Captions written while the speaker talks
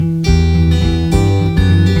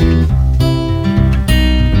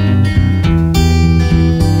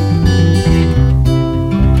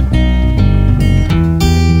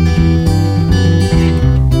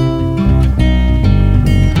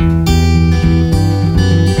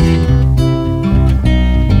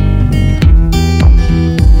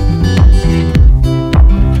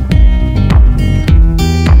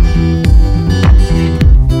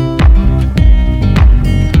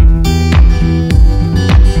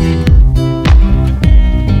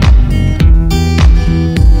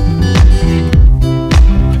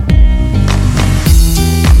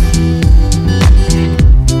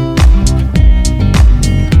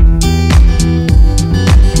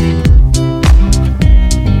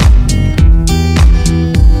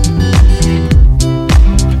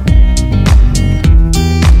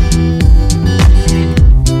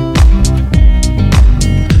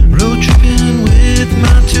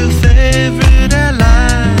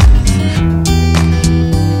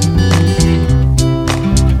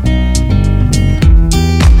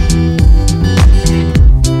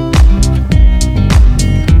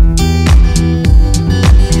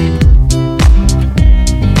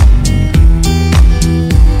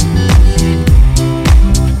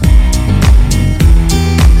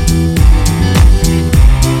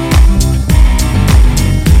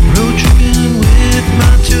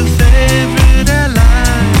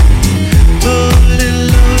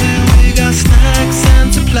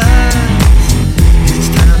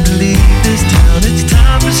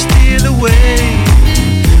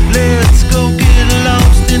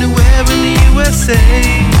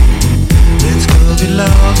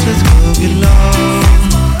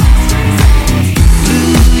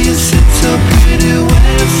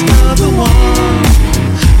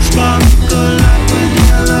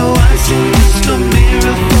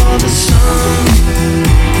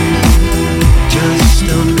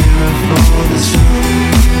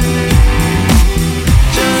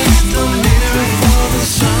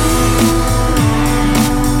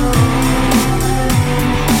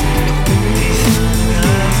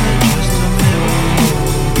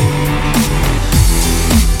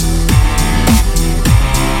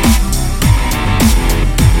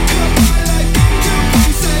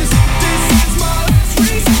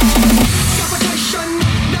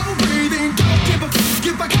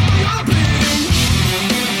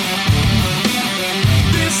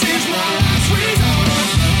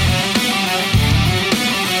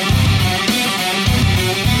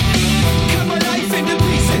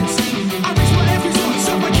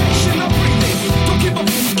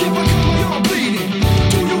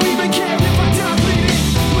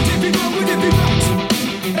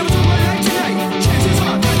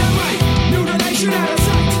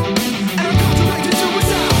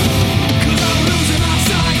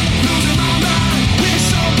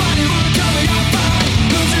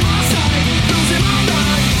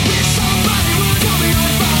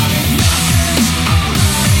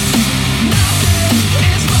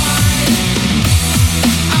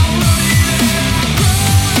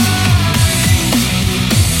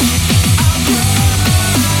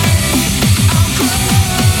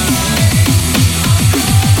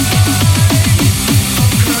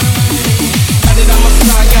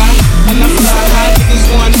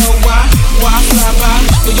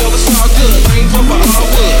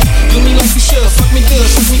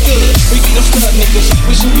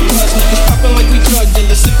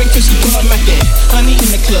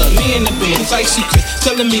was icy quick,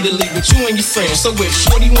 telling me to leave with you and your friends. So if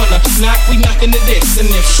shorty wanna knock, we knockin' the this.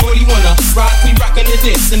 And if shorty wanna rock, we rockin' the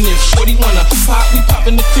this. And if shorty wanna pop, we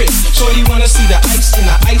poppin' the crisp. Shorty wanna see the ice and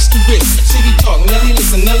I ice the wrist. City talk, Nelly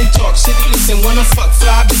listen, Nelly talk. City listen, wanna fuck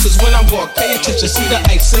fly bitches when I walk. Pay attention, see the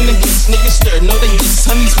ice and the grits. Niggas stir, know they gets.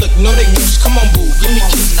 Honeys look, know they wish. Come on, boo, give me a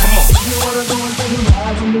kiss, come on. You wanna go and take a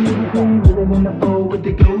ride on the little thing, living in the boat with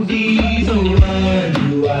the goldies. Oh, why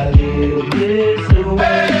do I live this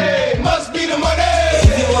way? Hey, must be the money.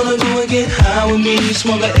 If you wanna go and get high with me,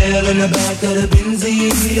 smoke a L in the back of the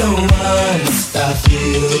Benzie. Oh, why must I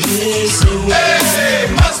feel this way? Hey,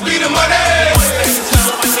 must be the money.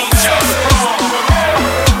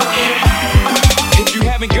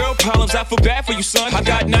 Girl problems, I feel bad for you, son. I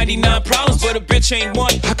got 99 problems, but a bitch ain't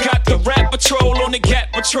one. I got the rap patrol on the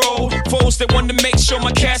Gap patrol. Foes that want to make sure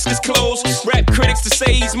my casket's closed. Rap critics to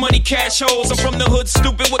say he's money cash holes. I'm from the hood,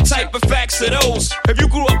 stupid, what type of facts are those? If you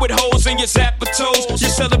grew up with hoes in your zapper toes, you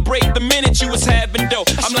celebrate the minute you was having dough.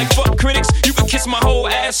 I'm like, fuck critics, you can kiss my whole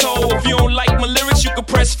asshole. If you don't like my lyrics, you can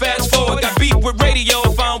press fast forward. Got beef with radio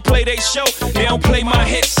if I don't play they show. They don't play my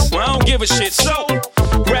hits, well, I don't give a shit. So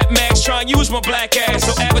rap mags try and use my black ass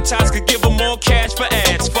so advertisers could give them more cash for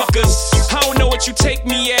ads. Fuckers, I don't know what you take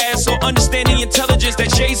me as, so understand the intelligence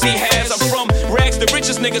that Jay-Z has. I'm from rags, the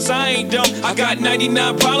richest niggas, I ain't dumb. I got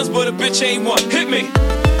 99 problems, but a bitch ain't one. Hit me.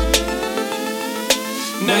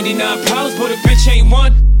 99 problems, but a bitch ain't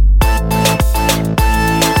one.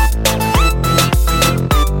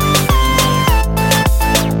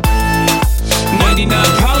 99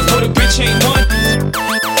 problems, but a bitch ain't one.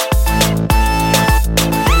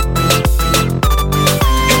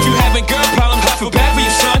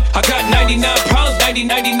 I got 99 problems,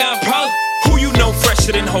 99 problems. Who you know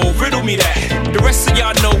fresher than whole? Riddle me that. The rest of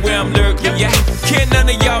y'all know where I'm lurking at. Can't none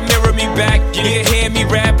of y'all mirror me back. You hear me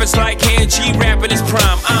rap, it's like hearing G rap in his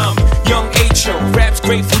prime. I'm young H.O., rap's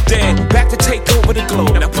Grateful Dead. Back to take over the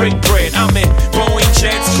globe, and I break bread. I'm in Boeing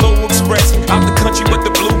Jets, Global Express. Out the country, but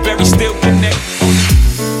the blueberries still connect.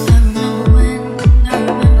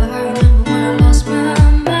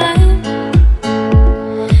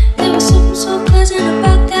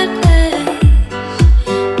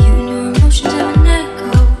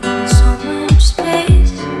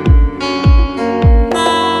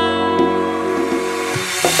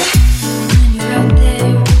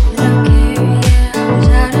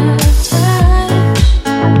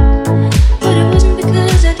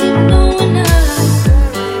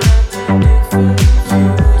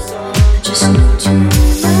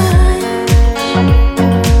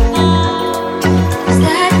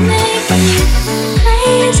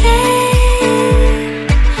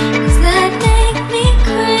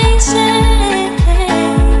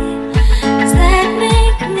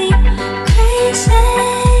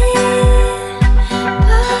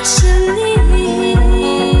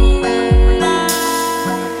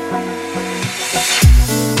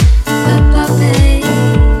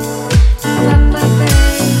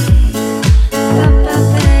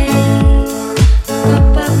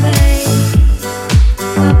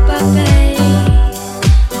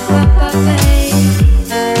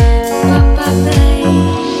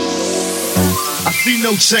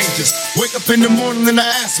 Changes. Wake up in the morning and I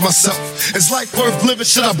ask myself, is life worth living?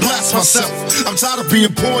 Should I blast myself? I'm tired of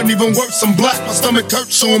being poor and even worse, I'm black. My stomach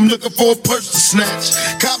hurts, so I'm looking for a purse to snatch.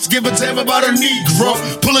 Cops give a damn about a Negro.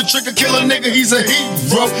 Pull a trigger, kill a nigga, he's a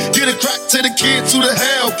hero. Get a crack to the kids who the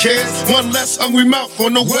hell cares. One less hungry mouth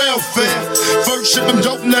on the welfare. First ship them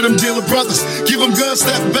dope and let them deal with brothers. Give them guns,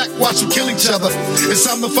 step back, watch them kill each other. It's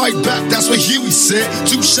time to fight back, that's what Huey said.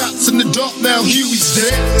 2 shots in the dark, now Huey's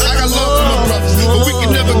dead. I got love for my brothers, but we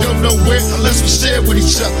can never go nowhere unless we share with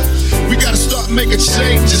each other. We gotta start making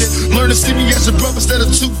changes. Learn to see me as a brother instead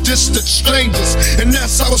of 2 distant strangers. And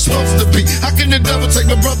that's how it's supposed to be. How can the devil take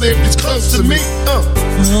my brother if he's close to me?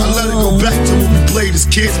 I let it go back to when we played as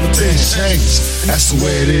kids, but things changed. That's the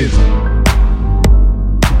way it is.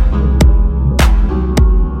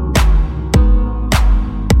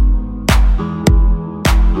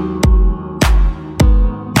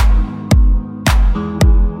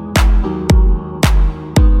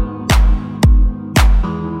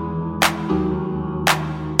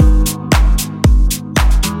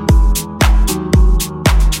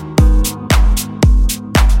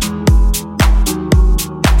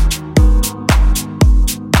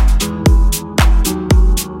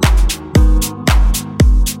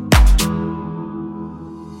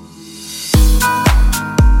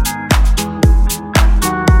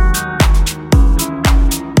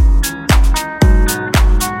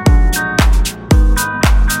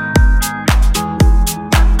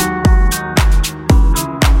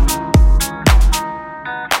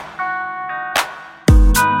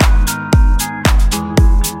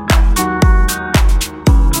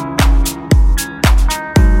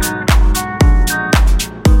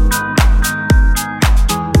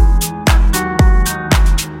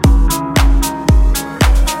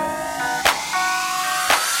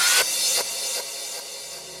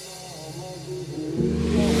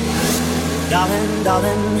 Darling,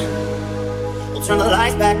 darling, we'll turn the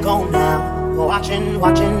lights back on now. We're watching,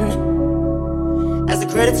 watching, as the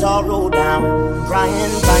credits all roll down.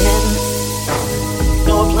 Crying, crying,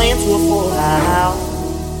 no, we're playing to a full house.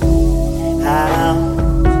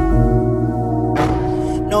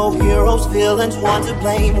 No heroes, villains, one to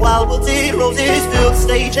blame. While wilted roses fill the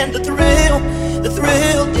stage, and the thrill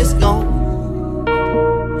is gone.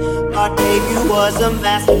 Our debut was a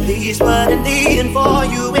masterpiece, but in the end, for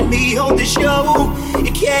you and me on this show,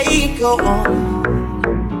 it can't go on.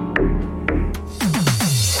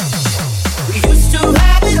 We used to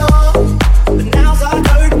have it all, but now's our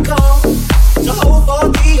curtain call to hold for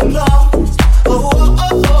the applause. Oh, oh,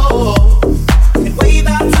 oh, oh. And wave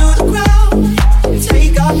out to the crowd and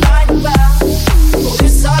take our final bow. Oh,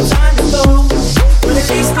 it's our time to go, but at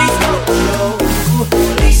least we stole the show.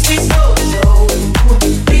 At least we stole the show.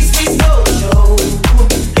 At least we stole the show.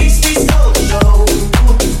 At least we stole the show.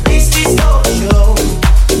 At least we stole the show.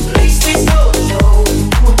 At least we stole the show. At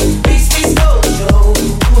least we stole the show.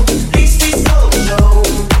 At least we stole the show.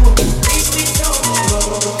 At least we stole the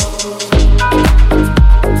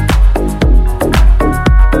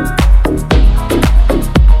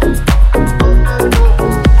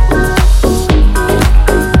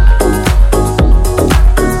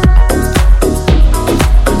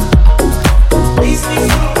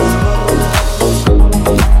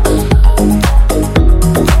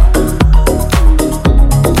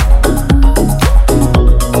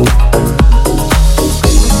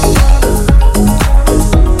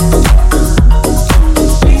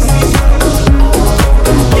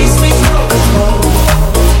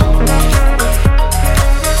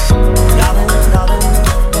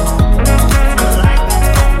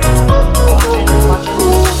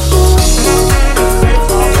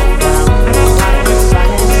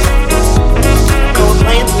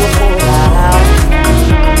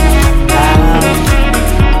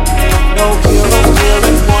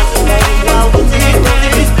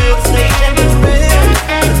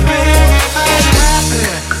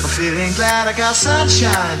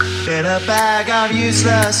sunshine in a bag. I'm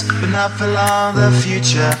useless, but not for long. The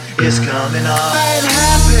future is coming on. I'm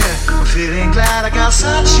happy, I'm feeling glad. I got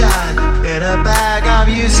sunshine in a bag. I'm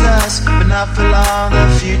useless, but not for long. The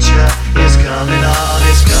future is coming on.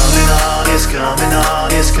 It's coming on. It's coming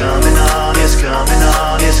on. It's coming on. It's coming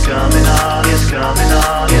on. It's coming on. It's coming on. It's coming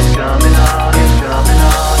on. It's coming on. It's coming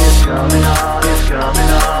on. It's coming on. It's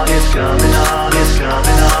coming on. It's coming on. It's coming on. It's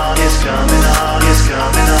coming on. It's coming on. It's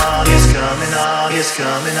coming on. It's coming on. It's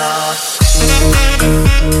coming on.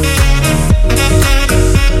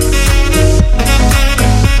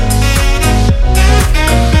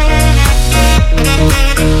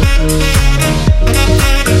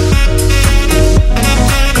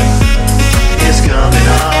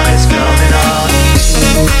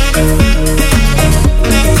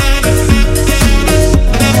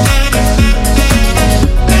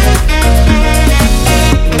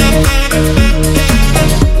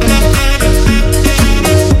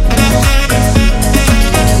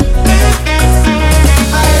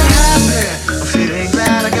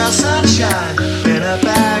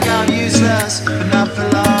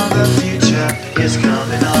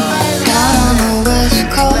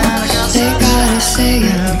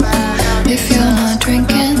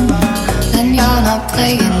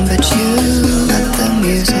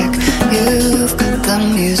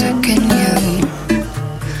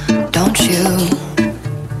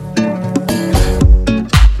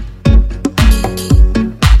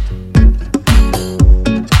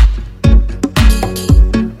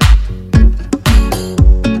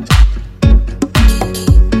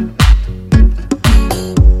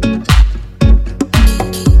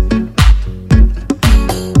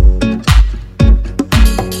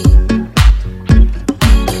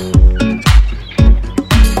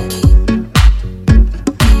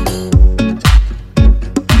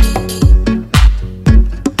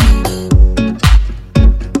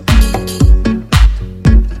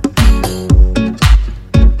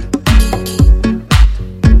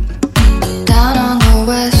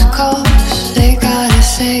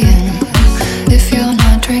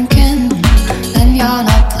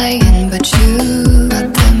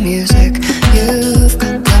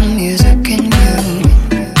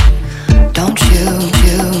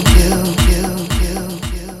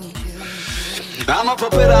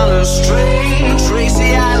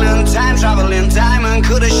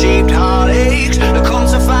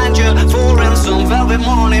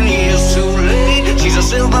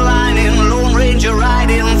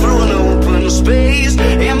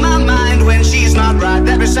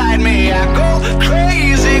 Beside me, I go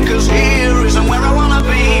crazy, 'cause here isn't where I wanna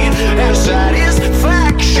be. Inside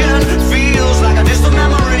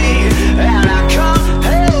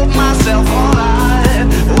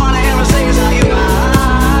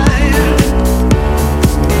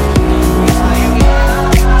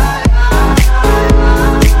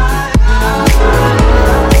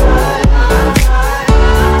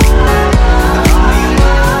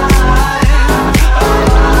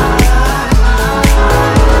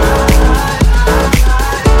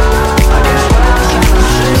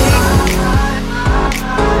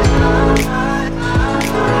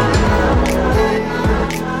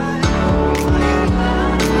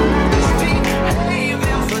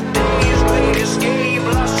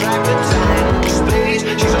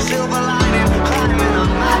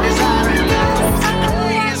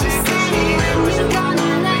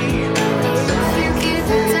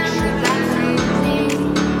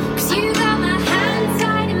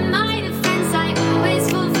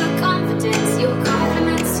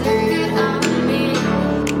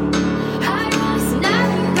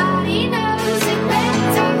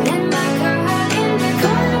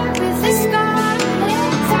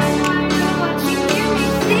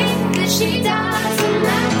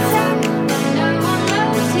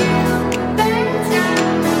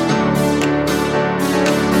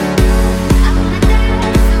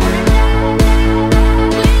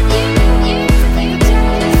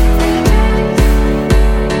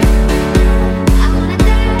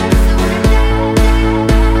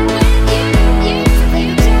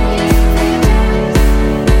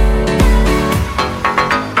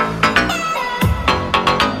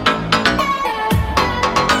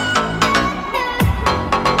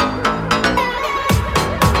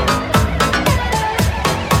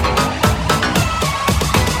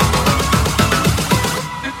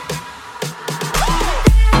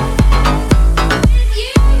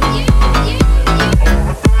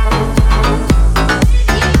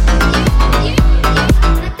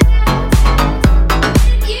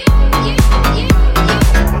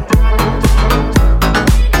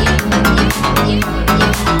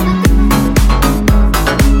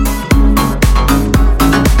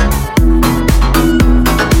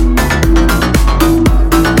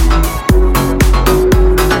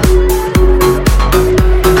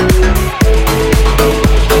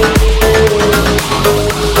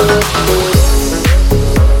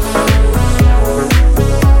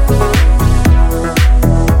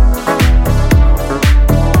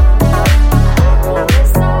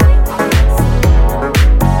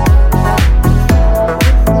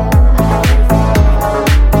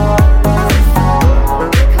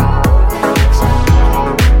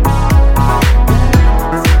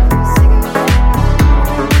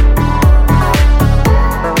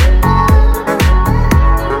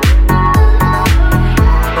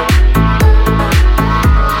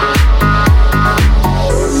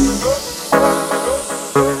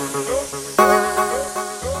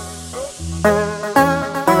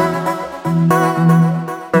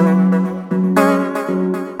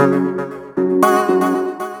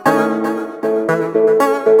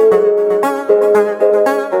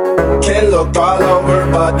can look all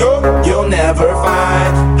over, but you'll never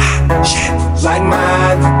find shit like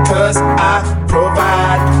mine, 'cause I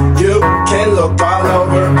provide. You can look all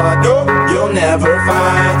over, but you'll never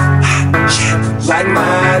find shit like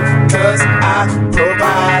mine, 'cause I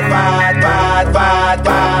provide.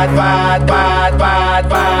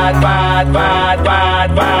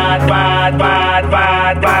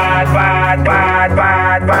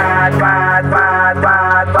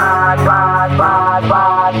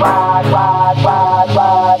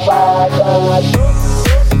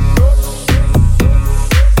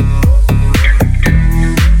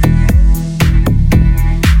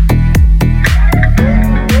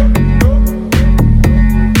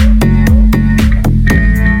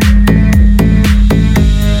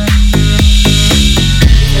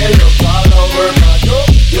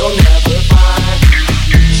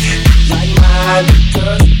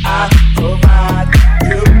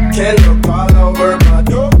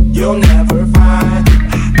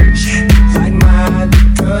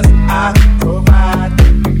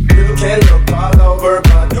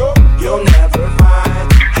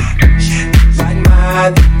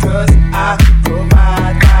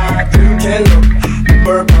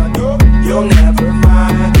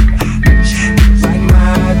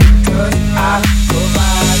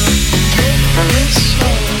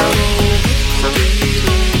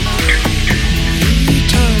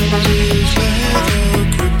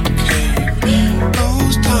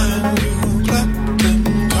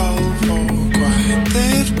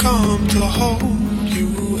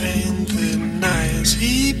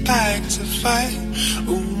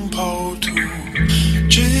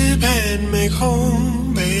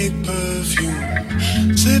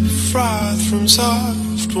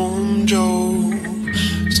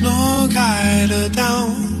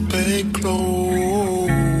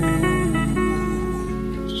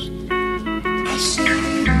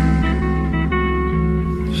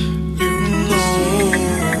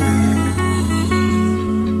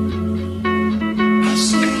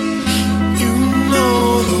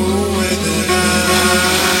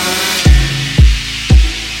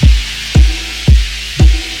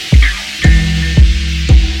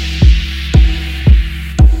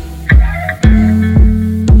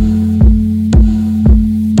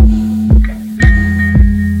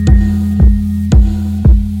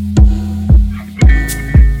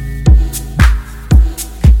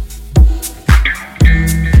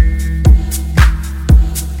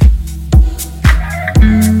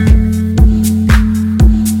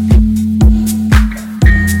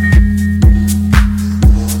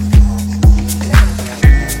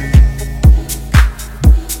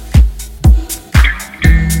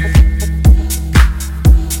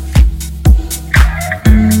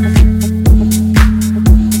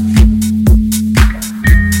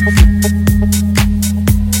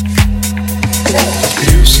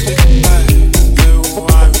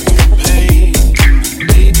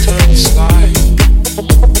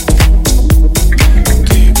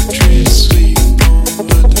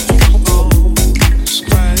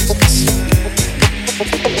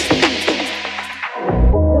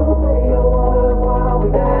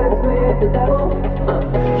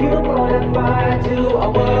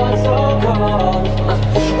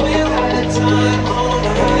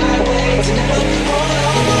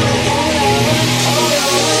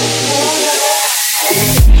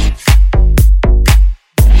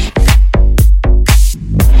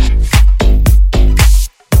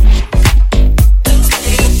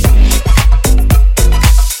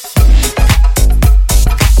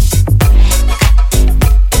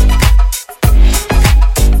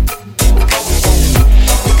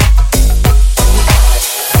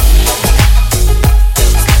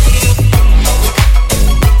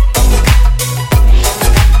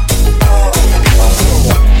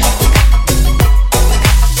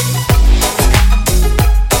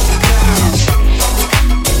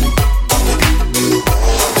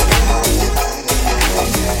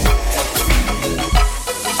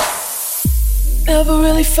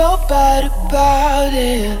 Felt bad about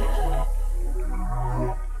it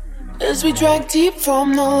as we drank deep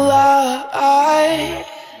from the light,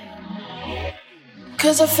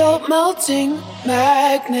 'cause I felt melting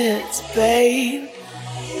magnets, babe,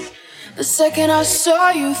 the second I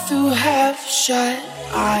saw you through half-shut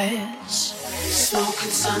eyes. Smoke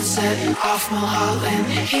and sunset off Mulholland.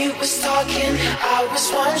 He was talking, I was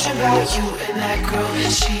wondering about you and that girl.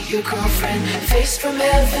 Is she your girlfriend? Face from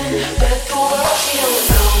heaven, but the world she don't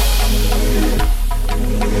know.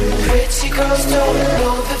 Pretty girls don't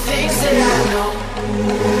know the things that I know.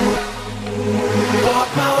 Walk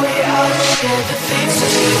my way out, share the things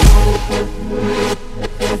that you know.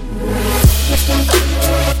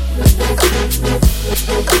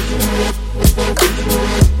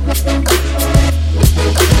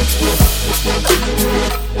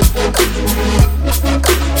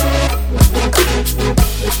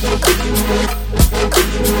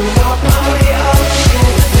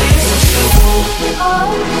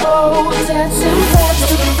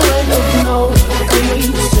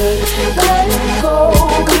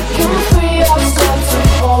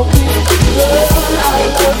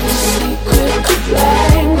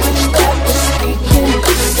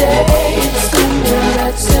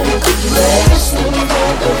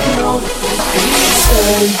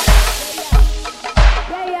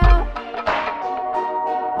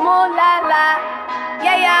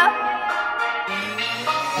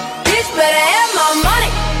 rich, better have my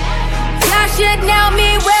money. Y'all should know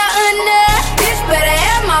me well enough.